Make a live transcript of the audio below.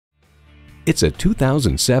It's a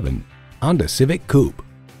 2007 Honda Civic Coupe.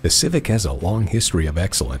 The Civic has a long history of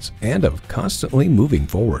excellence and of constantly moving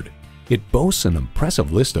forward. It boasts an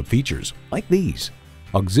impressive list of features like these: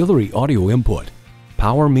 auxiliary audio input,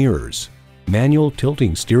 power mirrors, manual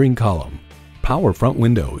tilting steering column, power front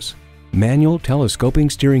windows, manual telescoping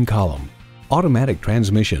steering column, automatic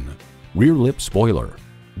transmission, rear lip spoiler,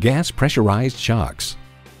 gas pressurized shocks,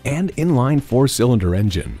 and inline 4-cylinder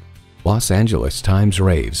engine. Los Angeles Times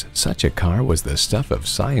raves such a car was the stuff of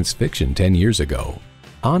science fiction 10 years ago.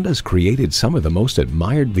 Honda's created some of the most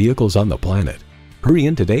admired vehicles on the planet. Hurry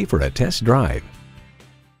in today for a test drive.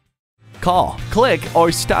 Call, click,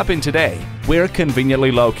 or stop in today. We're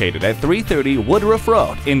conveniently located at 330 Woodruff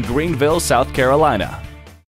Road in Greenville, South Carolina.